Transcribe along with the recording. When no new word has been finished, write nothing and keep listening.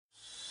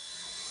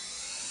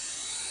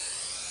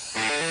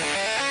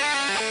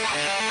Hi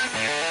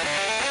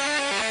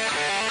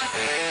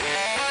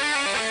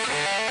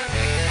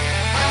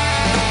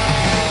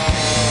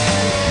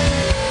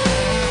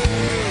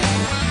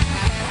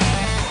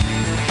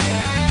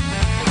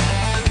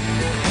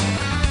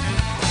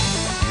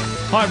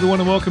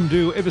everyone and welcome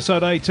to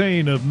episode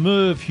 18 of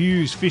Merv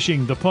Hughes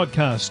Fishing, the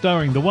podcast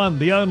starring the one,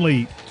 the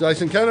only...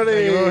 Jason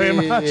Kennedy. Thank you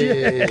very much.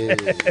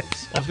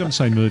 Yes. I was going to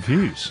say Merv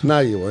Hughes.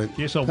 No, you weren't.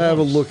 Yes, I was. Have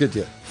a look at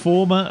you.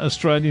 Former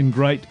Australian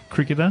great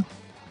cricketer,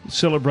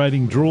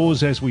 celebrating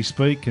draws as we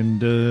speak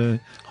and...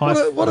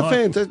 What a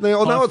fantastic...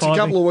 Now, I know it's a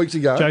couple of weeks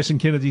ago. Jason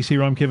Kennedy's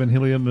here, I'm Kevin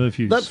Hillier, Merv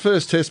Hughes. That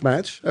first test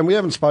match, and we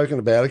haven't spoken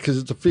about it because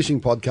it's a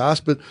fishing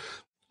podcast, but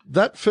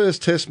that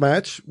first test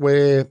match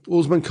where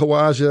Usman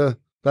Khawaja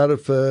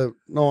batted for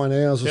 9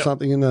 hours or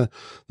something in the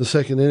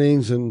second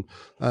innings, and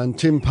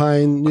Tim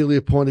Payne, newly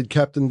appointed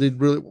captain,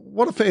 did really...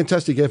 What a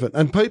fantastic effort.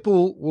 And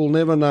people will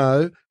never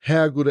know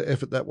how good an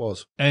effort that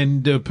was.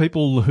 And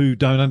people who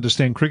don't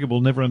understand cricket will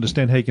never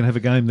understand how you can have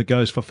a game that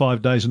goes for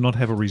 5 days and not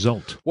have a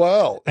result.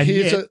 Well, And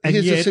here's a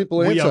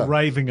simple answer. We are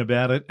raving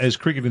about it. As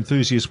cricket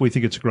enthusiasts, we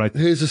think it's a great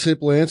thing. Here's a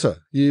simple answer.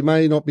 You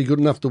may not be good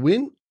enough to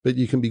win, but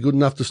you can be good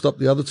enough to stop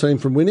the other team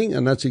from winning,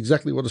 and that's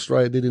exactly what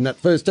Australia did in that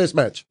first test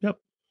match.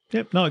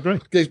 Yep, no, I agree.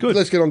 Good.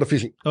 Let's get on to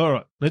fishing. All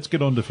right, let's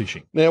get on to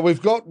fishing. Now,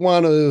 we've got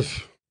one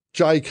of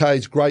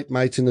JK's great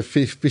mates in the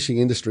fishing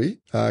industry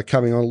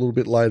coming on a little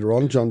bit later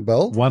on, John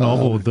Bell. One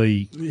of or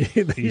the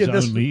his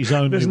only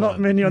There's not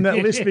one. many on that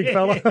list, big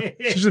fella.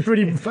 It's a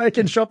pretty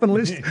vacant shopping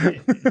list.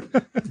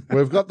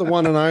 We've got the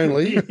one and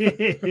only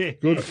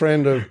good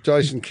friend of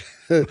Jason.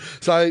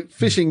 So,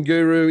 fishing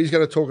guru, he's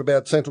going to talk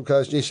about Central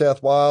Coast, New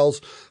South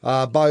Wales,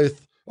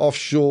 both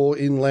offshore,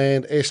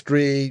 inland,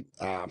 estuary,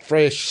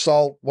 fresh,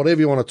 salt, whatever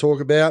you want to talk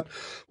about.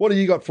 What have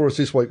you got for us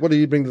this week? What do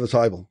you bring to the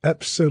table?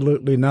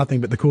 Absolutely nothing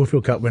but the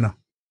Caulfield Cup winner.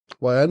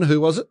 Well, and who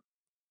was it?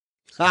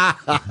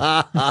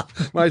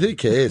 Mate, who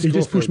cares? You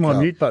just pushed my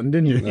mute button,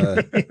 didn't you?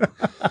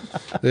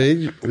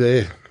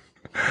 Yeah.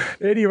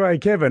 Anyway,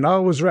 Kevin, I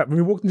was wrapped. When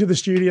we walked into the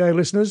studio,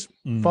 listeners,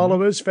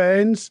 followers,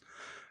 fans,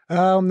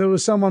 there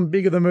was someone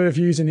bigger than Merv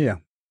Hughes in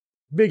here.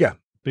 Bigger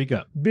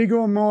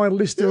on my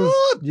list of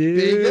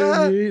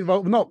bigger?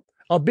 Well, not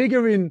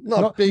bigger in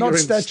not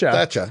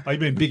stature. Oh, you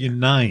mean big in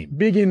name?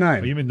 Big in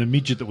name. Oh, you mean the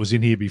midget that was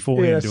in here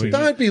before him doing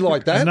Don't be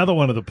like that. another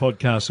one of the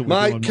podcasts that we're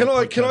Mate,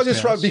 doing. can I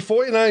just throw,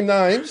 before you name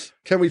names,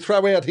 can we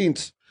throw out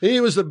hints? He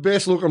was the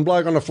best looking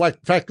bloke on the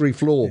factory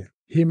floor.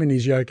 Him and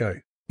his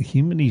Yoko.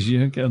 Him and his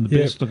Yoko and the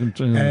best looking...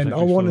 And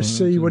I want to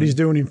see what he's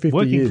doing in 50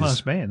 working years. Working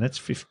class man, that's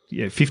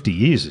 50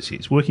 years is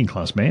his. Working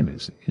class man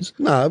is his.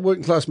 No,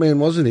 working class man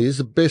wasn't his.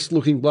 The best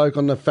looking bloke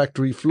on the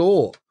factory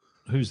floor.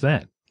 Who's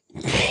that?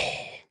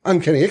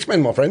 Uncanny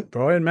X-Men, my friend.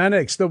 Brian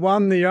Mannix, the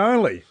one, the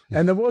only.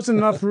 And there wasn't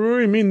enough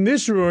room in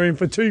this room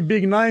for two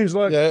big names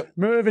like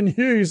Mervyn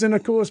Hughes and,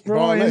 of course,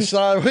 Brian.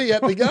 So he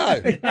had to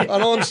go. And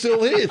I'm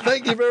still here.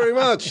 Thank you very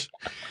much.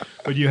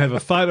 But you have a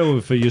photo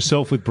of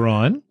yourself with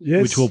Brian,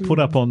 which we'll put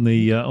up on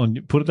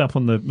the put it up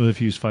on the Merv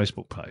Hughes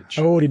Facebook page.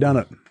 I've already done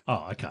it.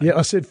 Oh, okay. Yeah,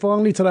 I said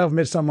finally today I've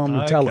met someone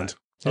with talent.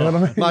 You know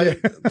what I mean?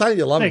 Mate, don't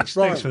you love it?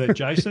 Thanks for that,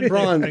 Jason.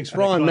 Brian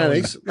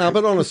Mannix. No,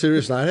 but on a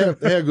serious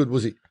note, how good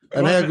was he?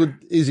 And how good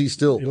is he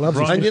still? He loves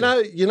and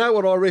you know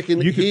what I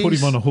reckon? You could put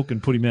him on a hook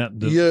and put him out.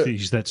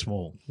 He's that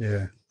small.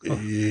 Yeah.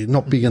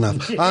 Not big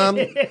enough.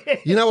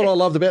 You know what I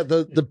loved about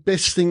the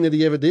best thing that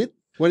he ever did?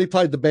 When he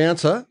played the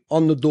bouncer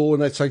on the door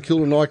in that St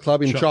Kilda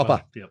nightclub in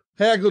Chopper. Yep.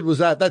 How good was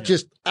that? That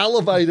just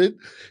elevated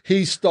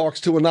his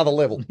stocks to another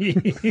level.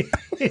 This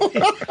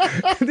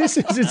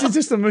is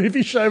just a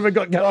movie show we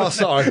got going. Oh,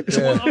 sorry.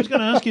 So I was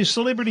going to ask you,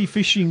 celebrity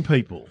fishing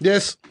people.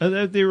 Yes.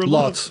 There are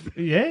lots.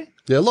 Yeah?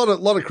 Yeah, a lot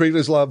of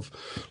cricketers love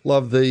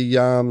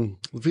the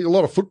a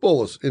lot of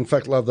footballers, in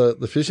fact, love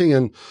the fishing.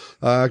 And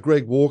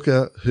Greg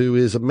Walker, who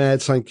is a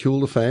mad St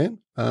Kilda fan,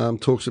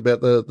 talks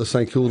about the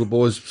St Kilda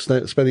boys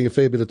spending a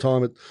fair bit of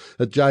time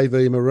at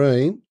JV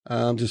Marine,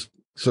 just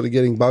sort of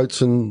getting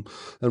boats and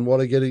what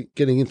are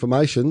getting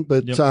information.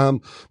 But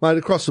mate,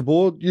 across the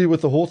board, you with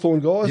the Hawthorn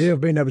guys? Yeah,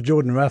 I've been up with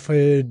Jordan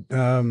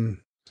Ruffhead.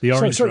 The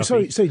orange so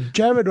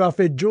Jared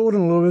Ruffhead,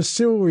 Jordan Lewis,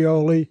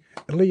 Silvioli,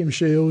 Liam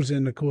Shields,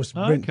 and of course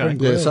Brent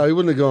Yeah, so he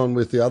wouldn't have gone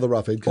with the other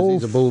Ruffhead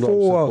because he's a Bulldog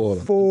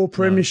supporter. Four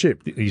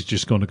premiership. No, he's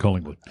just gone to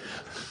Collingwood.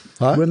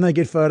 Huh? When they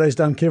get photos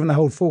done, Kevin, they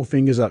hold four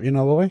fingers up. You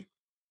know why?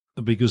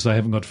 Because they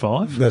haven't got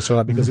five? That's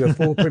right, because they've got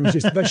four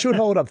premierships. They should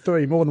hold up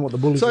three, more than what the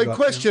Bullies So have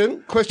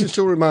question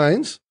still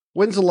remains,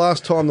 when's the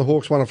last time the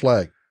Hawks won a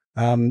flag?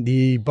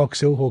 The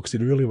Box Hill Hawks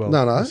did really well.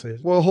 No.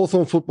 Well,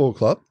 Hawthorn Football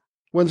Club.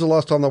 When's the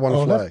last time they won a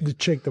I'll flag? have to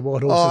check the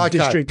White Horses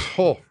District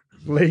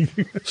League.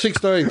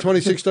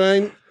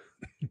 2016.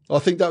 I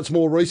think that's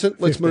more recent.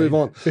 Let's 15. move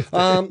on.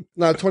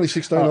 No,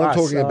 2016 I'm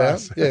talking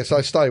about. Yeah,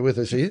 so stay with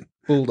us here.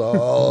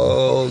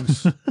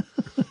 Bulldogs.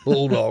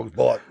 Bulldogs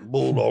bite.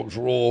 Bulldogs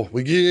roar.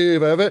 We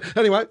give over.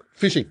 Anyway,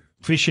 fishing.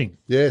 Fishing.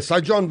 Yeah, so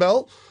John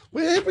Bell,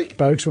 Where have we?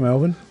 Folks from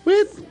Melbourne.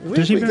 Where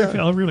Does he we very? go?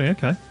 Oh, really?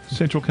 Okay.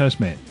 Central Coast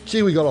man.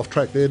 Gee, we got off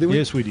track there, didn't we?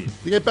 Yes, we did.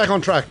 We get back on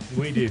track.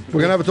 We did.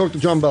 We're going to have a talk to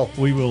John Bell.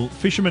 We will.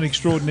 Fisherman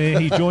extraordinaire.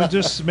 He joins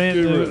us.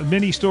 Man,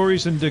 many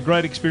stories and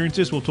great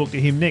experiences. We'll talk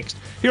to him next.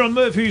 Here on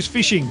Merv Hughes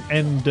Fishing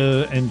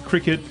and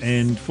cricket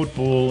and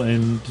football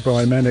and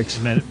Brian Mannix.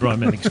 Brian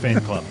Mannix fan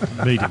club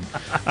meeting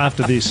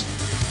after this.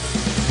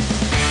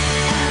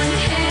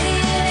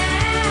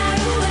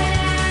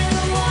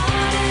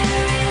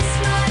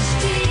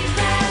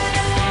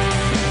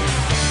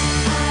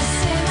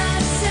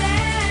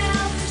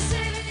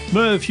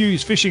 Merv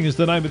Hughes Fishing is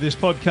the name of this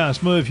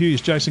podcast. Merv Hughes,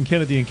 Jason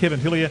Kennedy and Kevin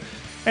Hillier.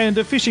 And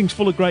fishing's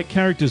full of great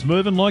characters,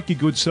 Mervyn, like your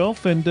good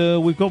self. And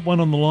we've got one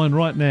on the line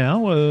right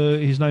now.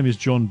 His name is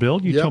John Bell.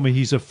 You tell me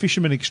he's a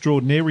fisherman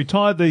extraordinaire,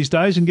 retired these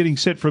days and getting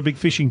set for a big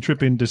fishing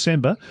trip in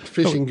December.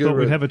 Fishing guru. Thought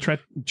we'd have a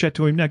chat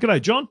to him now.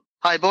 G'day, John.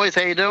 Hey, boys,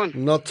 how you doing?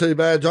 Not too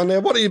bad, John. Now,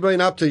 what have you been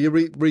up to? You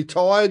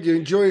retired? You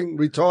enjoying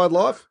retired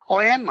life?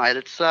 I am, mate.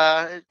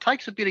 It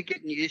takes a bit of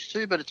getting used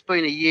to, but it's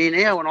been a year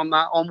now, and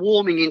I'm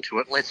warming into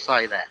it. Let's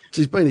say that.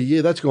 It's been a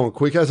year. That's gone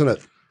quick, hasn't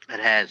it?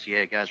 It has, yeah.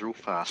 It goes real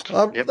fast.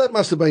 Yep. That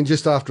must have been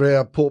just after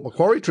our Port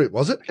Macquarie trip,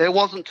 was it? There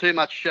wasn't too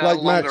much Lake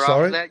longer Mac, after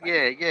sorry. that.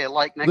 Yeah,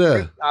 Lake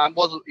Macquarie. Yeah.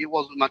 It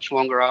wasn't much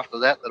longer after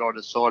that I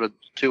decided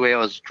 2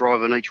 hours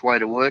driving each way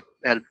to work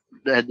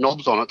had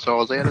knobs on it, so I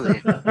was out of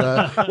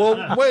there.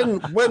 Well,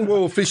 when we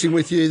were fishing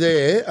with you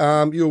there,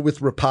 you were with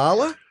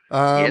Rapala.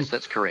 Yes,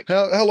 that's correct.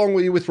 How long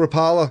were you with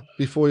Rapala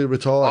before you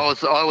retired?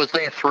 I was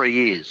there 3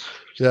 years.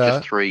 Yeah.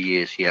 Just 3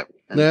 years, yep.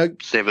 And Now,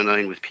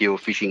 17 with pure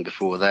fishing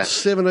before that.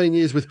 17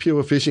 years with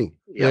pure fishing.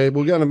 Yep. Yeah,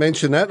 we're going to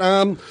mention that.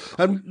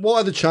 And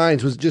why the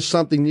change? Was it just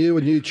something new,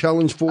 a new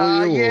challenge for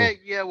you?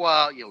 Yeah.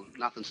 Well,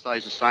 nothing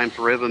stays the same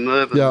forever,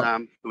 Merv.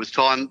 And, it was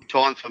time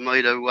for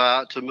me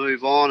to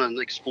move on and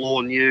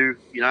explore new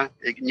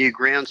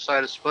ground,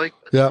 so to speak.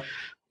 Yeah.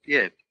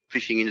 Yeah.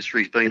 Fishing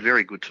industry's been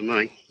very good to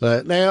me.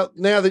 Now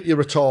that you're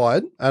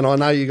retired, and I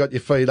know you got your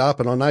feet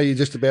up, and I know you're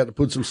just about to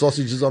put some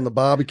sausages on the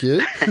barbecue,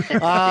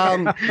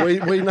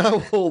 we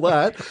know all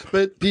that.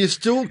 But do you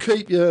still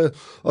keep the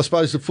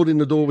foot in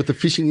the door with the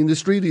fishing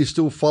industry? Do you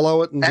still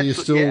follow it, and do you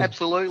still? Yeah,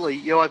 absolutely.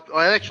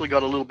 I actually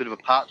got a little bit of a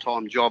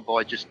part-time job.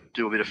 I just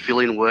do a bit of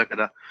fill-in work at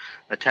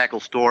a tackle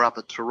store up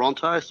at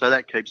Toronto, so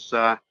that keeps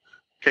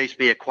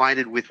me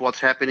acquainted with what's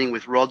happening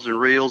with rods and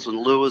reels and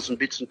lures and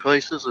bits and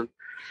pieces, and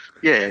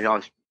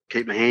I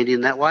keep my hand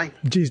in that way.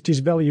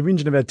 Geez, Bella, you're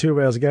whinging about 2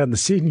 hours ago in the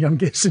Sydney. I'm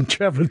guessing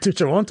travelling to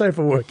Toronto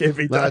for work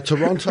every day. No,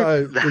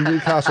 Toronto in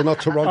Newcastle,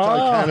 not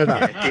Toronto,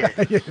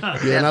 Canada.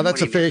 Yeah, no,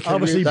 that's a fair commute.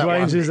 Obviously,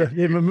 brains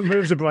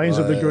moves the brains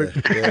of the group.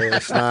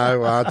 Yes,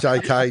 no,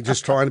 JK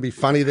just trying to be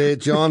funny there,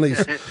 John.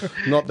 He's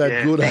not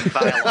that good at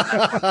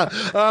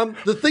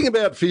it. The thing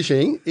about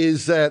fishing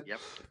is that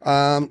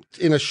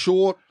in a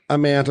short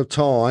amount of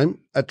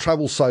time, it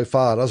travels so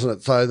far, doesn't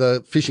it? So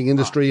the fishing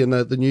industry and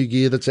the new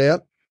gear that's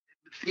out.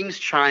 Things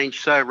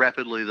change so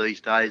rapidly these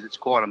days. It's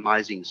quite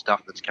amazing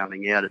stuff that's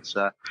coming out. It's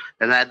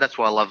and that's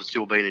why I love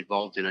still being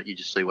involved in it. You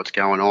just see what's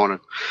going on and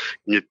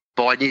you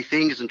buy new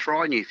things and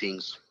try new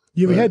things.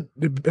 Yeah, we had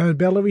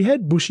Bella. We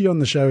had Bushy on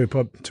the show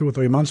probably 2 or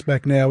 3 months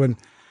back now, and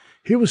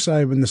he was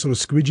saying when the sort of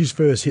squidgies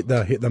first hit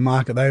the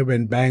market, they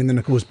went bang. Then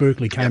of course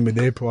Berkeley came with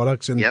their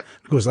products, and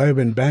of course they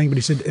went bang. But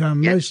he said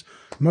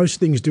most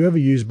things do ever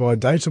use by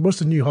date. So what's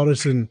the new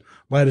hottest and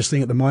latest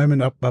thing at the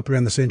moment up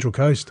around the Central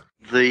Coast?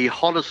 The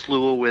hottest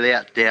lure,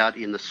 without doubt,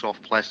 in the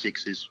soft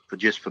plastics is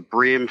for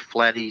bream,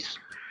 flatties.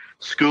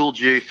 School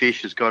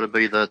jewfish has got to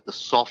be the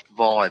soft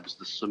vibes,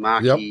 the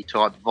Samaki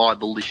type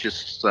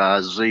Vibelicious,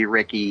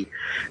 Z-Recce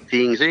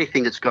things.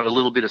 Anything that's got a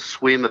little bit of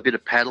swim, a bit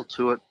of paddle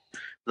to it.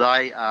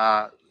 They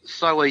are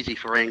so easy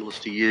for anglers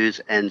to use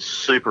and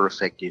super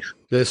effective.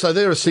 Yeah, so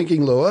they're a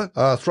sinking lure.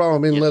 Throw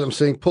them in, let them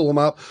sink, pull them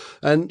up.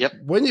 And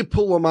when you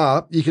pull them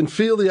up, you can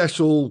feel the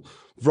actual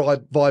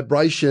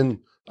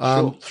vibration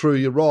through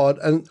your rod.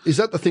 And is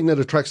that the thing that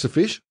attracts the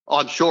fish?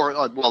 I'm sure.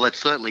 Well, that's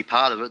certainly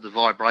part of it, the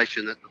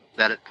vibration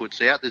that it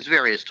puts out. There's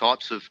various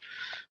types of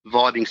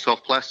vibing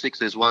soft plastics.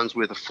 There's ones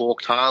with a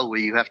fork tail where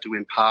you have to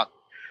impart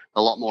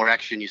a lot more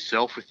action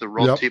yourself with the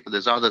rod tip. But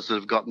there's others that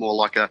have got more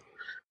like a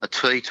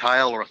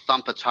T-tail or a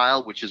thumper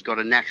tail, which has got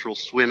a natural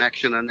swim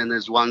action. And then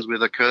there's ones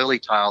with a curly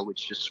tail,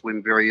 which just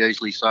swim very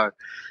easily. So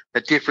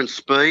at different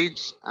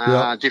speeds,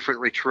 different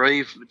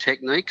retrieve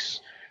techniques,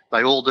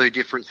 they all do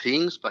different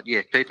things, but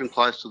keep them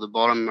close to the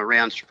bottom,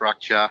 around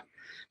structure,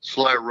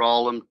 slow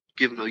roll them,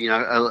 give them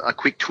a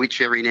quick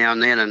twitch every now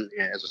and then, and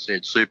as I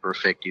said, super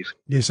effective.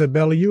 Yeah, so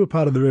Bella, you were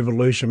part of the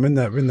revolution when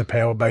the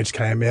power baits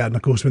came out, and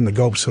of course when the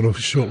gulp sort of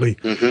shortly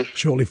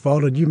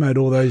folded. You made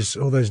all those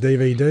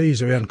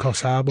DVDs around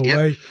Coffs Harbour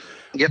way.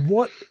 Yep.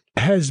 What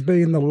has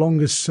been the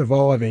longest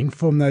surviving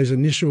from those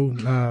initial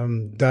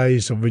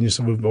days of when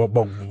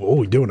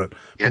you're doing it?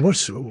 Yep.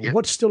 But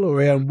what's still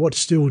around? What's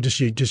still just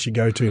your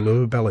go-to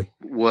lure, Belly?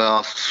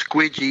 Well,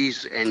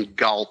 squidgies and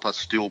gulp are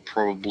still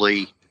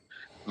probably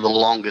the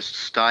longest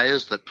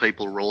stayers that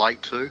people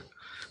relate to.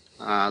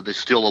 There's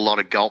still a lot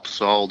of gulp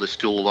sold. There's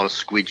still a lot of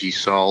squidgies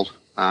sold.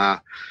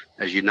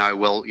 as you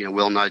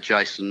know,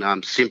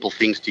 Jason, simple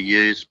things to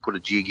use, put a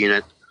jig in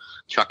it,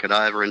 chuck it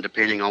over, and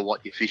depending on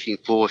what you're fishing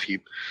for, if you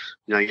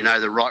know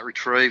the right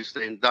retrieves,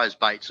 then those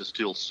baits are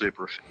still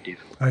super effective.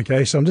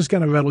 Okay, so I'm just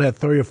going to rattle out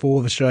 3 or 4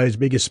 of Australia's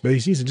biggest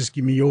species and just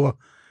give me your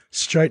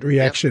straight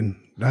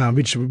reaction. Yep.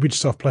 Which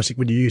soft plastic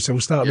would you use? So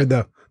we'll start with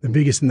the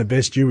biggest and the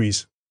best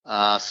Deweys.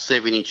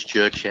 7-inch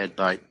jerk shad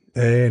bait.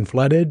 And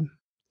flathead?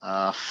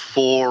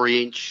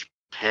 4-inch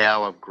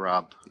power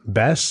grub.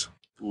 Bass?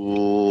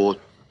 Or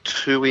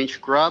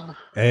 2-inch grub.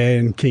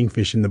 And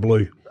kingfish in the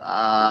blue?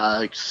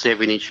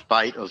 7-inch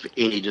bait of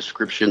any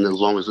description, as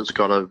long as it's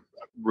got a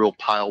real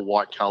pale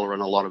white colour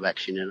and a lot of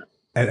action in it.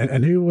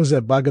 And who was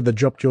that bugger that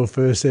dropped your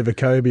first ever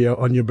cobia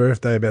on your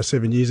birthday about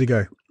 7 years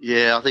ago?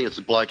 Yeah, I think it's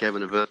a bloke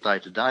having a birthday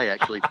today,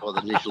 actually, by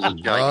the initials of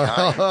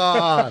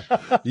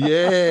JK.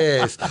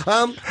 Yes.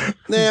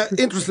 Now,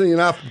 interestingly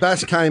enough,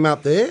 bass came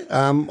up there.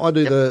 I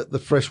do the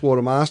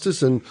Freshwater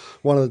Masters, and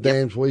one of the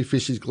dams we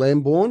fish is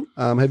Glenbourne.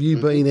 Have you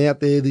been out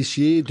there this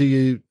year? Do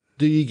you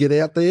get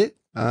out there?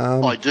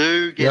 I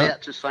do get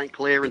out to St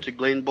Clair and to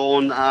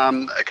Glenbourne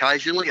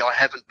occasionally. I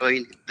haven't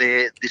been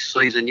there this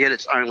season yet.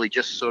 It's only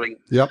just starting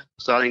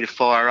to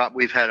fire up.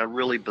 We've had a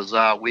really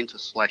bizarre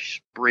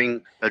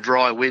winter/spring, a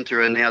dry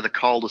winter, and now the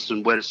coldest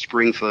and wettest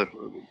spring for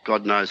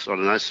God knows, I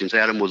don't know, since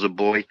Adam was a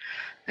boy.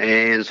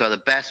 And so the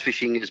bass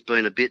fishing has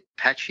been a bit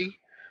patchy,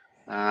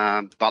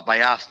 but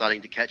they are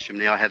starting to catch them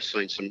now. I have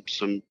seen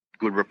some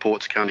good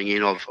reports coming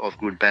in of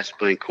good bass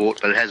being caught,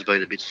 but it has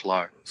been a bit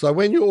slow. So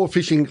when you're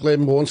fishing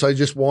Glenbourne, so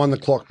just wind the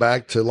clock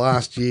back to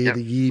last year,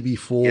 the year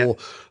before,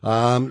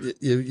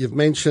 you've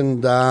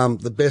mentioned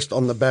the best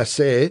on the bass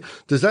there.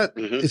 Is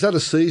that a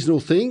seasonal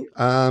thing?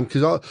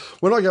 Because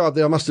when I go up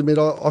there, I must admit,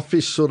 I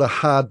fish sort of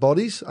hard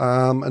bodies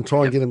and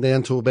try and get them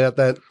down to about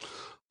that,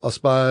 I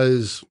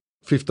suppose,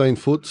 15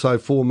 foot, so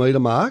 4 metre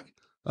mark.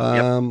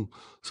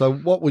 So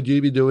what would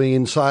you be doing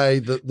in, say,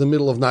 the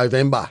middle of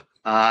November?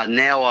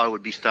 Now I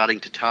would be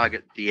starting to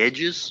target the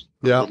edges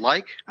of the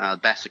lake.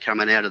 Bass are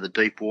coming out of the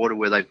deep water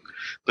where they've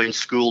been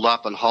schooled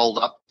up and holed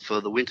up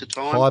for the winter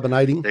time.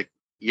 Hibernating. They're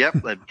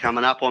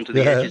coming up onto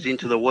the edges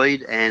into the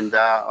weed, and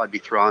I'd be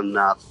throwing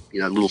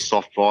little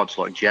soft vibes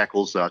like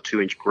jackals,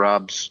 2-inch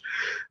grubs,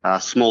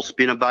 small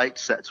spinner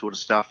baits, that sort of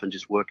stuff, and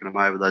just working them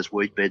over those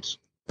weed beds.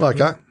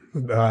 Okay.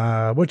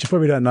 What you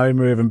probably don't know,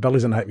 Merv, and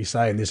Belly's going to hate me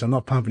saying this, I'm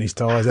not pumping his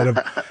tyres. Out of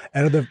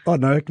the, I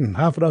don't know,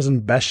 half a dozen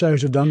bass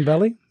shows you've done,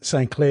 Belly,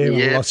 St Clair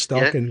and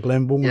Lostock and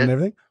Glenbourne and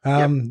everything.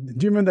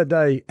 Do you remember that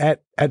day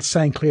at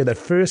St Clair, that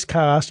first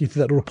cast, you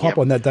threw that little pop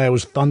on that day, it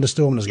was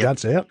thunderstorming his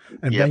guts out,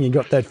 and bang, you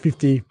got that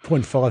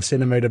 50.5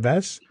 centimetre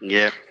bass?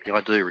 Yeah,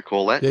 I do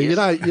recall that. Yeah,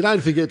 you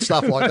don't forget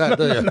stuff like that,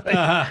 do you? No,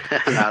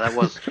 that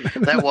was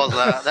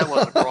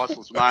a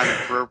priceless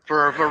moment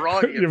for a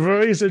variety of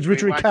reasons,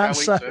 which we can't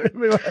say.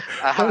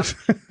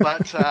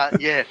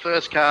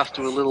 First cast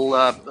to a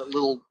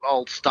little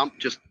old stump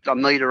just a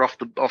metre off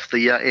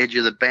the edge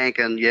of the bank,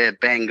 and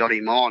bang, got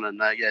him on,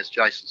 and as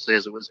Jason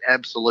says, it was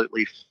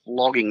absolutely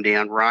flogging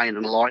down rain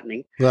and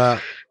lightning. It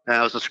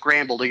was a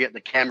scramble to get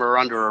the camera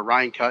under a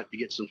raincoat to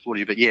get some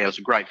footage, but it was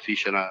a great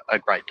fish and a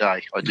great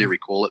day. I do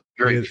recall it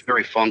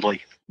very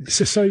fondly.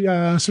 So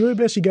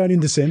whereabouts you going in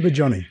December,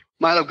 Johnny?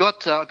 Mate, I've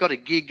got a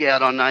gig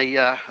out on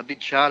a big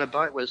charter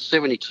boat. We're a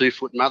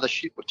 72-foot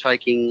mothership. We're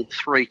taking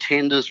 3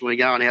 tenders. We're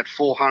going out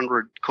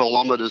 400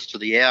 kilometres to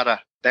the outer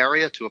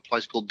barrier to a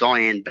place called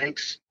Diane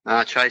Banks,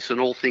 chasing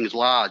all things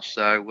large.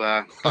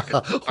 So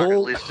bucket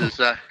list is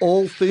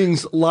all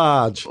things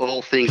large.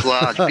 All things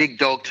large. Big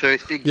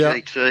dogtooth, big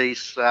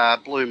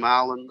GTs, blue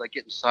marlin. They're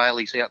getting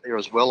salies out there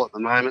as well at the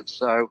moment.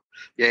 So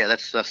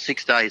that's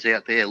 6 days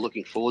out there.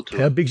 Looking forward to it.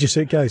 How big's your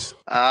suitcase?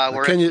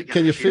 Can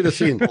you fit us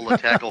in? Pull the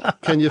tackle.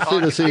 Can you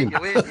fit us in? I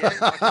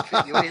can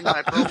fit you in, no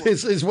problem.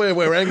 This is where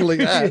we're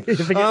angling at.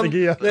 Forget the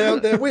gear.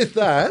 Now, with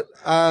that,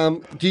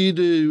 do you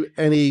do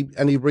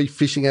any reef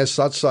fishing as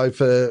such, so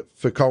for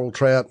coral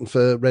trout and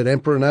for red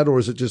emperor and that, or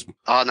is it just?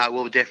 Oh no,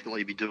 we'll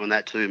definitely be doing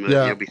that too.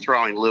 You'll be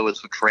throwing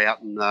lures for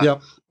trout and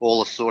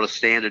all the sort of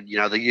standard,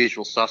 the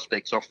usual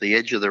suspects off the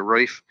edge of the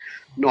reef.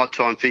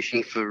 Nighttime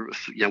fishing for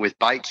with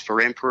baits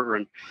for emperor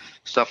and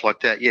stuff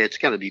like that. Yeah, it's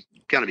going to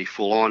be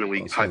full on, and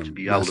we hope to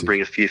be able to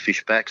bring a few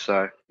fish back.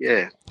 So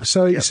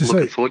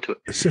looking forward to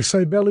it.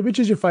 So Belly, which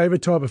is your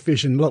favourite type of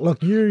fishing?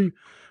 Like you.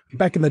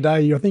 Back in the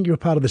day, I think you were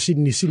part of the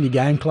Sydney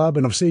Game Club,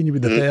 and I've seen you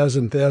with the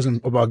 1,000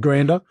 or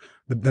grander,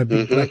 the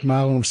big black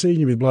marlin. I've seen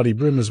you with bloody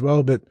brim as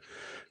well. But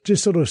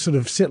just sort of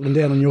settling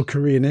down on your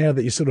career now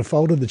that you sort of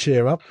folded the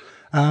chair up,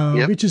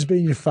 which has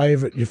been your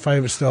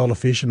favourite style of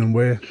fishing, and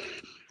where?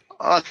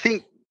 I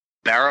think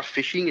barra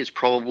fishing is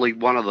probably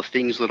one of the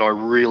things that I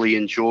really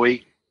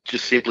enjoy.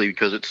 Just simply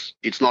because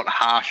it's not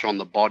harsh on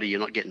the body.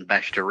 You're not getting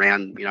bashed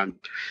around,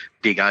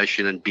 big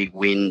ocean and big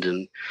wind,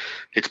 and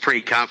it's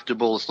pretty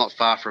comfortable. It's not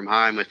far from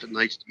home if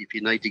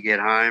you need to get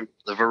home.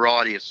 The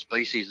variety of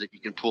species that you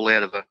can pull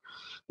out of a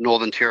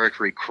Northern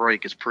Territory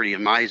creek is pretty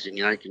amazing.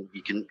 You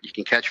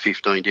can catch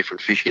 15 different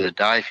fish in a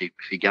day if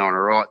you're going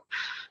all right.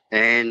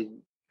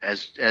 And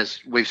as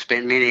we've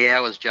spent many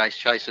hours, Jace,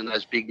 chasing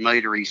those big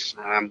meteries,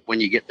 when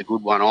you get the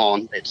good one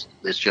on, it's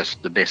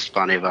just the best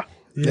fun ever.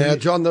 Yeah. Now,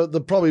 John,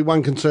 the probably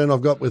one concern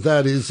I've got with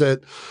that is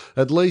that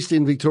at least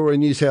in Victoria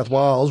and New South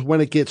Wales,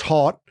 when it gets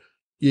hot,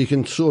 you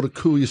can sort of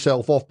cool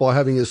yourself off by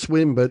having a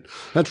swim, but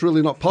that's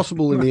really not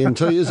possible in the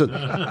NT, is it?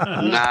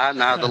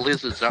 No, the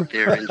lizards up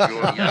there enjoy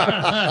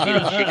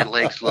skinny chicken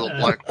legs, little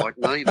bloke like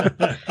me. But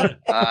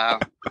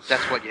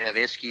that's what you have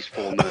eskies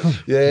for,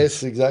 Merv.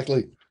 Yes,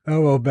 exactly.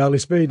 Oh, well, Bell,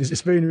 it's been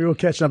real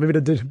catching up, a bit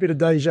of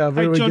deja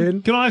vu John,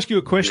 again. Can I ask you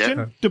a question?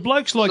 Yeah. Do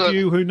blokes like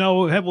you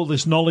who have all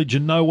this knowledge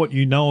and know what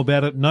you know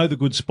about it, know the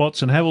good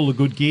spots and have all the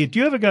good gear, do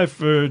you ever go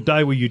for a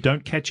day where you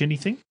don't catch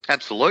anything?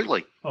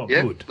 Absolutely. Oh,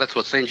 yeah, good. That's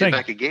what sends you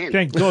back again.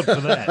 Thank God for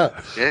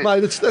that. Yeah. Mate,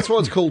 that's why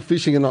it's called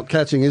fishing and not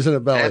catching, isn't it,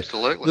 Bally?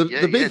 Absolutely.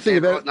 The big thing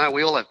about right. No,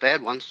 we all have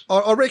bad ones.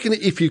 I reckon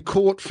if you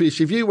caught fish,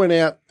 if you went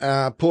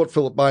out Port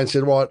Phillip Bay and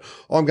said, right,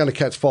 I'm going to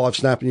catch 5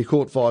 snapper, and you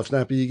caught 5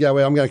 snapper, you go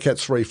out, I'm going to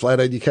catch 3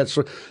 flathead, you catch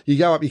 3, you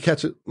go up, you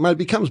catch it, mate, it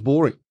becomes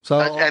boring. So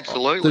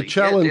absolutely.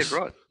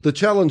 The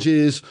challenge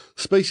is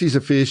species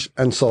of fish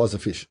and size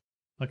of fish.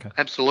 Okay.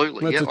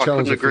 Absolutely. I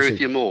couldn't agree with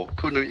you more.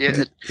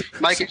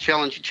 Make it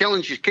challenge.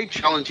 Keep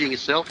challenging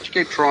yourself.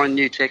 Keep trying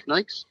new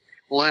techniques,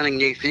 learning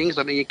new things.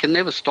 I mean, you can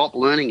never stop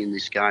learning in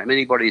this game.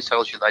 Anybody who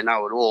tells you they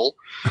know it all,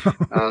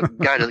 go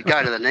to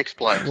the next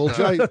place. Well,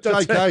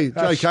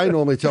 JK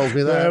normally tells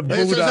me that.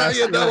 This is how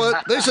you do it.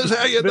 This is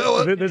how you do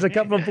it. There's a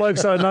couple of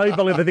blokes I know,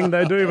 believe the thing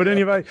they do. But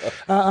anyway,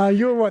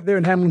 you're right there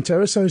in Hamlin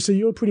Terrace, so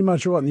you're pretty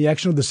much right in the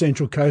action of the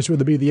Central Coast,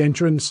 whether it be the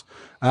entrance,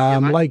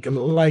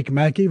 Lake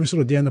Mackie, even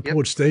sort of down to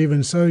Port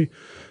Stephens. So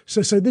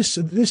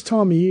this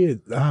time of year,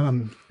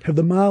 have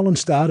the marlins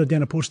started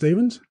down at Port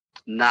Stephens?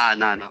 No,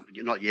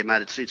 not yet,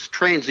 mate. It's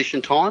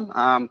transition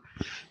time.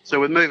 So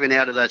we're moving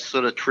out of that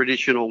sort of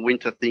traditional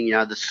winter thing,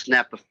 the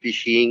snapper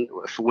fishing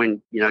for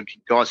when,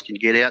 guys can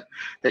get out.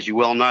 As you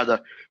well know,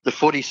 the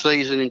footy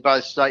season in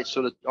both states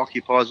sort of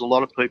occupies a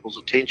lot of people's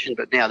attention,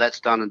 but now that's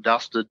done and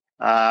dusted.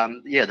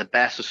 The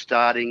bass are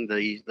starting.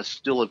 There's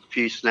still a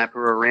few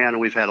snapper around,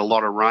 and we've had a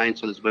lot of rain,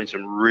 so there's been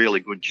some really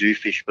good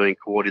jewfish being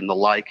caught in the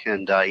lake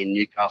and in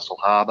Newcastle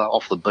Harbour,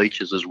 off the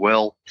beaches as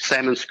well.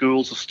 Salmon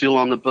schools are still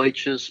on the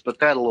beaches, but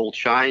that'll all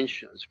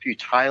change. There's a few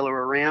tailor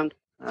around,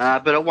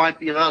 but it won't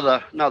be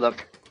another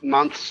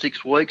month,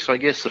 6 weeks. I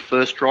guess the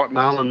first striped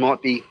marlin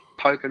might be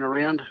poking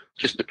around.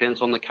 Just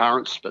depends on the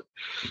currents, but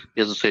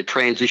as I said,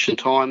 transition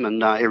time,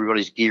 and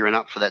everybody's gearing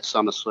up for that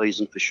summer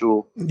season for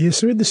sure. Yeah,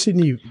 so at the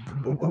Sydney,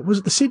 was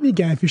it the Sydney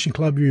Game Fishing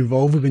Club you're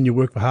involved with when you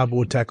work for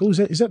Hardboard Tackle? Is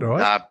that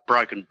right?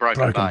 Broken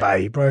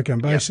Bay.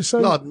 Yep. So,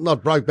 not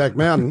Brokeback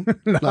Mountain.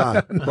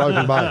 No,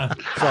 Broken Bay.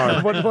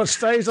 Sorry. What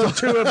stays on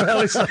tour,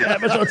 Bally?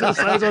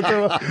 Stays on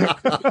tour.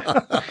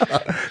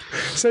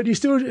 So do you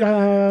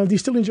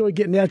still enjoy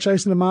getting out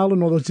chasing the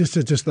marlin, or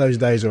just those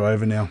days are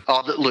over now?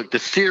 Oh, look, the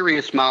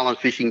serious marlin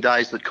fishing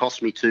days that cost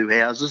me 2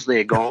 houses,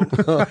 they're gone.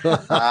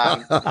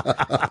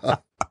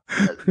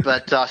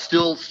 But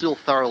still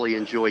thoroughly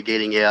enjoy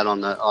getting out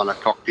on a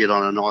cockpit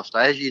on a nice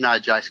day. As you know,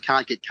 Jace,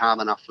 can't get calm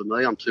enough for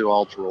me. I'm too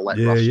old for all that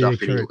rough stuff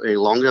any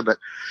longer. But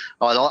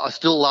I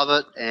still love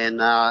it,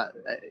 and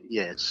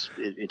it's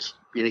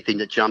anything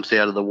that jumps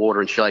out of the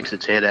water and shakes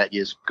its head at you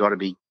has got to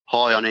be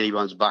high on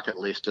anyone's bucket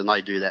list, and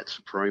they do that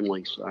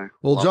supremely. So,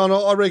 well, John,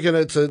 I reckon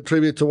it's a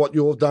tribute to what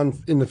you've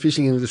done in the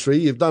fishing industry.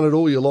 You've done it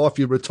all your life.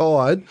 You're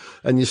retired,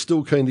 and you're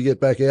still keen to get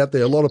back out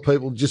there. A lot of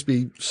people just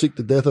be sick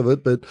to death of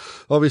it, but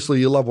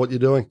obviously you love what you're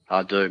doing.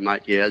 I do,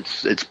 mate. Yeah,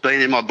 it's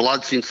been in my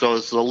blood since I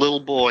was a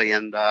little boy,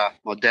 and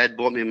my dad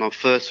bought me my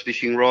first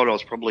fishing rod. I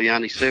was probably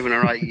only 7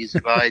 or 8 years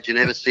of age, and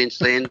ever since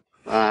then,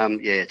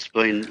 it's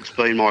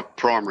been my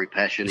primary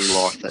passion in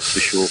life, that's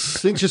for sure.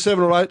 Since you're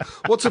 7 or 8,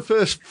 what's the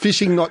first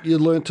fishing knot you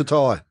learnt to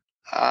tie?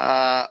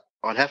 I'd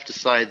have to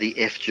say the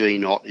FG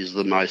knot is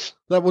the most.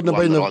 That wouldn't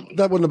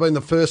have been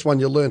the first one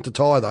you learnt to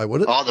tie, though,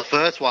 would it? Oh, the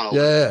first one I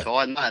learnt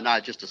to tie. No,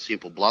 just a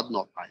simple blood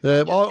knot,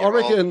 mate. Yeah, I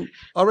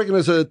reckon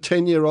as a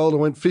 10-year-old, I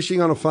went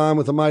fishing on a farm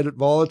with a mate at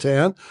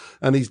Violetown,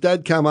 and his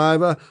dad come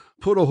over,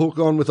 put a hook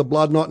on with a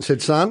blood knot, and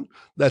said, "Son,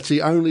 that's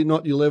the only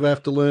knot you'll ever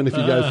have to learn if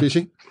you go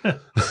fishing."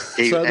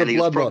 He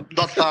was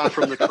not far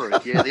from the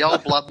truth. Yeah, the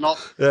old blood knot.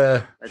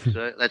 Yeah,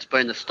 that's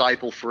been the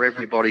staple for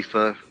everybody.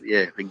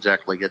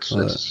 Exactly. It's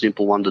a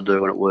simple one to do,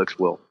 and it works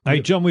well. Hey,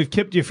 John, we've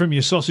kept you from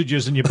your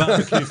sausages and your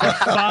barbecue for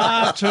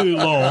far too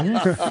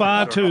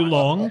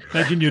long.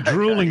 Imagine you're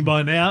drooling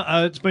by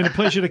now. It's been a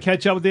pleasure to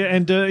catch up with you,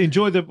 and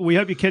enjoy we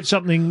hope you catch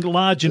something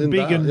large and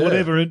big and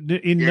whatever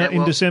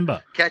in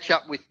December. Catch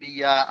up with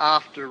me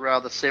after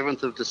the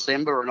 7th of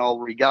December, and I'll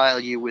regale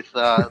you with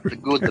the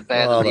good, the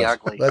bad, and the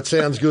ugly. That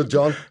sounds good,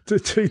 John.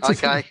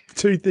 Okay.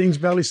 2 things,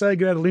 Bally. Say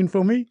go to Lynn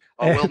for me.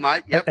 I will,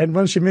 mate. Yep. And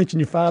once you mention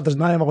your father's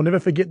name, I'll never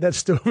forget that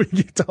story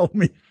you told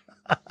me.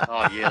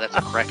 Oh, yeah, that's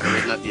a cracker,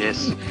 isn't it?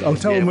 Yes. I'll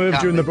tell Merv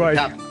during the break.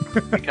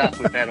 We can't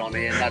put that on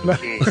air. No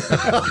chance.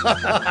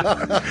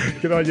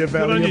 Good on you,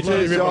 Bally. Good on you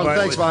too, John.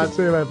 Thanks, mate.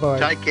 See you, mate. Bye.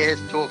 Take care.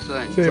 Talk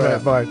soon. See you,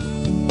 mate. Bye.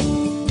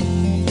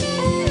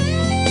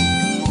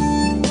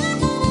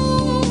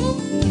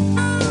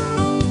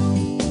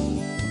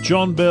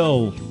 John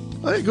Bell.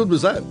 How good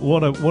was that?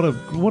 What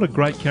a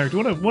great character.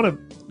 What a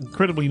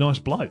incredibly nice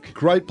bloke.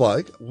 Great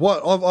bloke.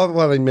 I've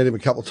only met him a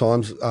couple of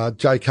times.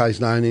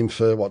 JK's known him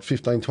for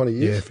 15, 20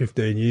 years. Yeah,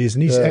 15 years,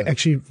 and he's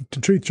actually,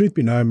 truth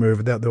be known, Merv,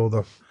 without all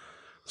the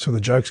sort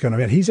of jokes going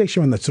around, he's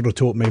actually one that sort of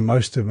taught me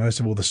most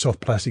of all the soft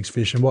plastics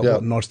fish and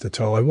what knots to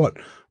tie, what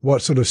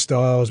sort of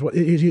styles.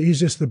 He's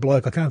just the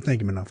bloke. I can't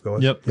thank him enough,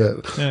 guys. Yep.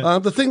 Yeah.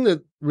 The thing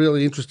that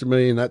really interested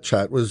me in that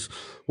chat was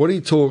when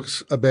he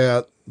talks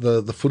about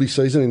the footy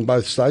season in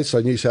both states, so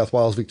New South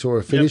Wales,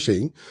 Victoria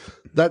finishing. Yep.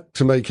 That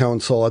to me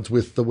coincides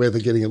with the weather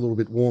getting a little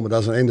bit warmer,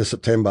 doesn't it? End of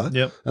September.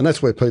 Yep. And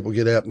that's where people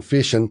get out and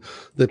fish, and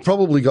they've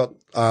probably got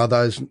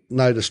those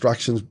no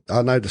distractions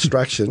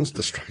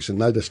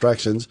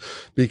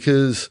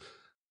because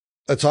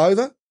it's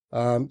over.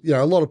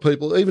 A lot of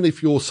people, even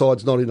if your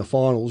side's not in the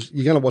finals,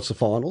 you're going to watch the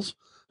finals,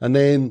 and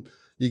then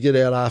you get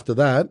out after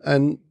that.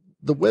 And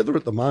the weather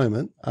at the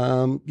moment,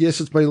 yes,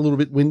 it's been a little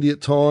bit windy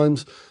at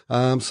times.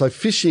 So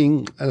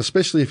fishing, and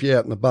especially if you're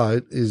out in a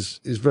boat,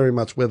 is very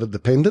much weather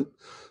dependent.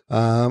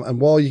 And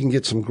while you can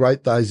get some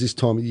great days this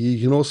time of year,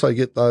 you can also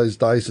get those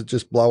days that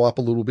just blow up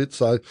a little bit.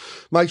 So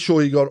make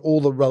sure you got all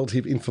the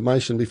relative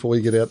information before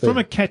you get out there. From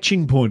a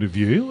catching point of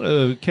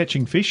view,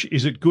 catching fish,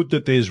 is it good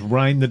that there's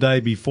rain the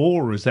day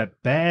before, or is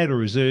that bad,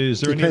 or is there any of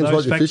those Depends what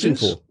you're factors? fishing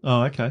for.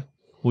 Oh, okay.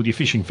 Well, you're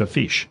fishing for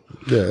fish.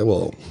 Yeah,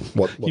 well,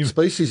 what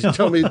species?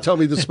 Tell me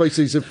the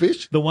species of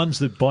fish. The ones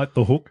that bite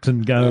the hook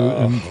and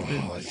go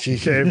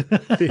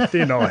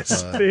They're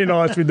nice. They're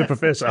nice with the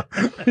professor.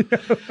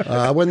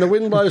 When the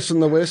wind blows from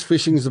the west,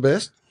 fishing's the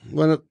best.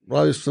 When it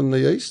blows from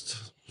the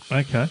east,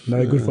 okay.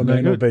 No good for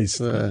man or beast.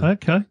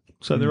 Okay.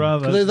 So there are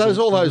those. There's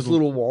all those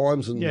little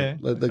rhymes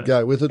that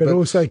go with it.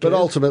 But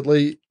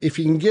ultimately, if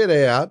you can get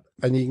out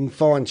and you can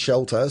find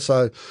shelter,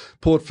 so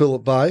Port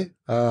Phillip Bay,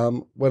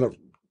 when it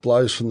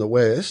blows from the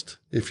west,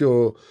 if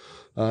you're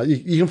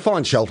you can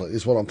find shelter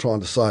is what I'm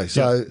trying to say.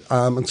 So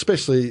and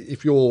especially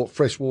if you're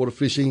freshwater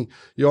fishing,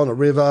 you're on a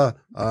river,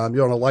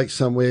 you're on a lake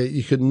somewhere,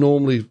 you can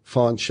normally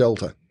find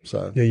shelter.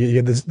 So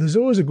yeah. There's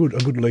always a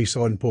good lee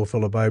side in Port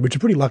Phillip Bay, which are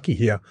pretty lucky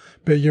here.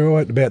 But you're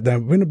right about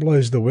that. When it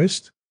blows the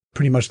west,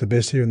 pretty much the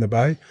best here in the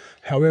bay.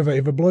 However,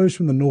 if it blows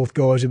from the north,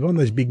 guys, if one of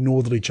those big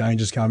northerly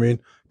changes come in,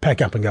 pack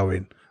up and go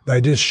in.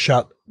 They just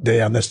shut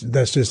down.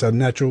 That's just a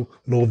natural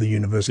law of the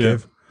universe,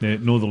 Kev. Yeah,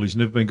 northerly's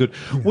never been good.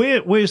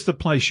 Where's the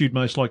place you'd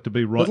most like to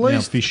be now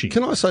fishing?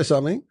 Can I say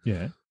something?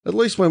 Yeah. At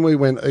least when we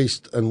went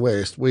east and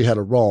west, we had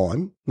a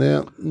rhyme.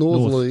 Now,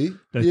 northerly,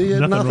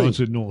 nothing rhymes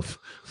with north.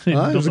 It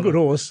was a good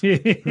horse.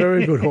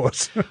 Very good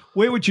horse.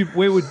 Where would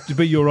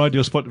be your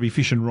ideal spot to be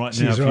fishing right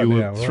now? If you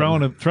were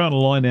throwing a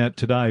line out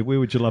today, where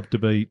would you love to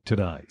be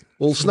today?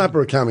 Well, snapper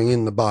are coming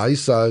in the bay,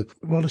 so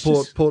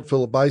Port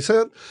Phillip Bay.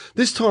 So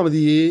this time of the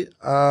year,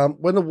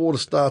 when the water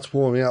starts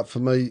warming up for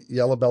me,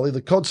 yellow belly,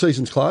 the cod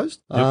season's closed.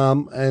 Yep.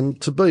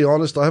 And to be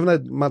honest, I haven't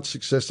had much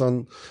success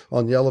on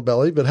yellow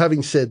belly. But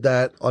having said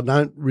that, I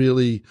don't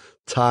really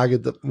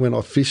target that when I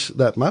fish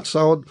that much.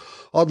 So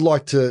I'd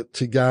like to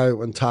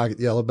go and target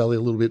yellow belly a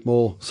little bit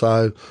more.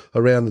 So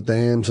around the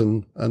dams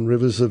and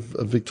rivers of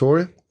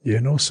Victoria. Yeah,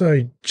 and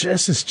also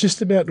it's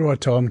just about the right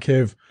time,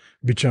 Kev.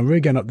 Which we're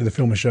going up to the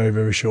film show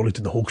very shortly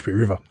to the Hawkesbury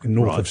River in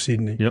north of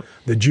Sydney. Yep.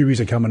 The juries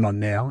are coming on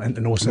now,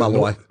 and also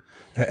Mulloway.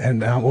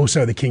 And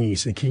also the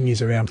kingies. The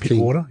kingies around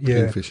Pittwater.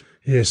 Kingfish.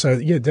 Yeah, so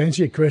to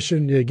answer your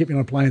question, get me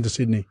on a plane to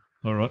Sydney.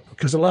 All right.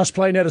 Because the last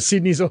plane out of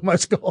Sydney is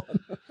almost gone.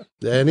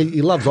 Yeah, and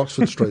he loves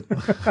Oxford Street.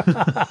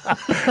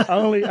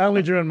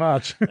 only during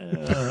March.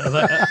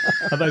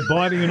 Are they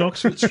biting in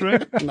Oxford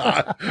Street?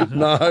 No.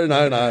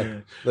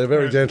 They're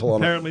very gentle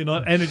on it. Apparently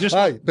not. And just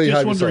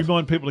want to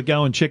remind people to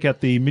go and check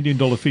out the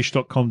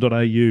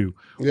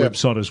milliondollarfish.com.au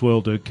website as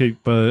well to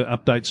keep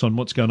updates on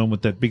what's going on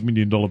with that big $1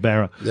 million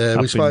barra. Yeah,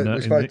 we spoke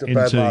to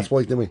Brad last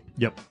week, didn't we?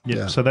 Yep.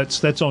 Yeah. So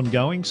that's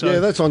ongoing. So yeah,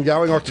 that's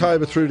ongoing,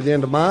 October through to the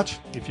end of March.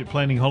 If you're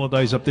planning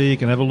holidays up there, you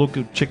can have a look,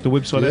 check the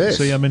website out and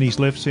see how many's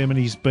left, see how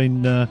many's been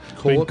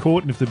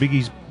caught, and if the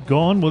biggie's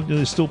gone, well,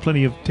 there's still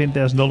plenty of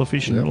 $10,000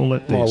 fish and all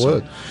that there. My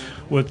word.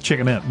 Worth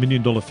checking out,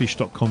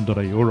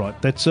 milliondollarfish.com.au. All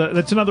right, that's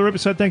another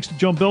episode. Thanks to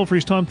John Bell for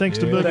his time. Thanks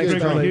to Mervyn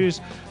Gregory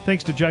Hughes.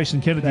 Thanks to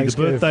Jason Kennedy, the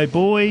birthday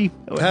boy.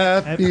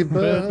 Happy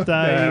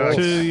birthday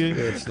to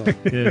you.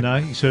 Yeah,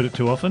 no, he's heard it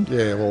too often.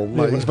 Yeah, well,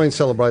 mate, he's been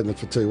celebrating it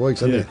for 2 weeks,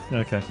 hasn't he?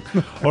 Okay.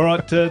 All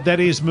right, that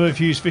is Merv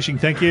Hughes Fishing.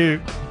 Thank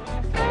you.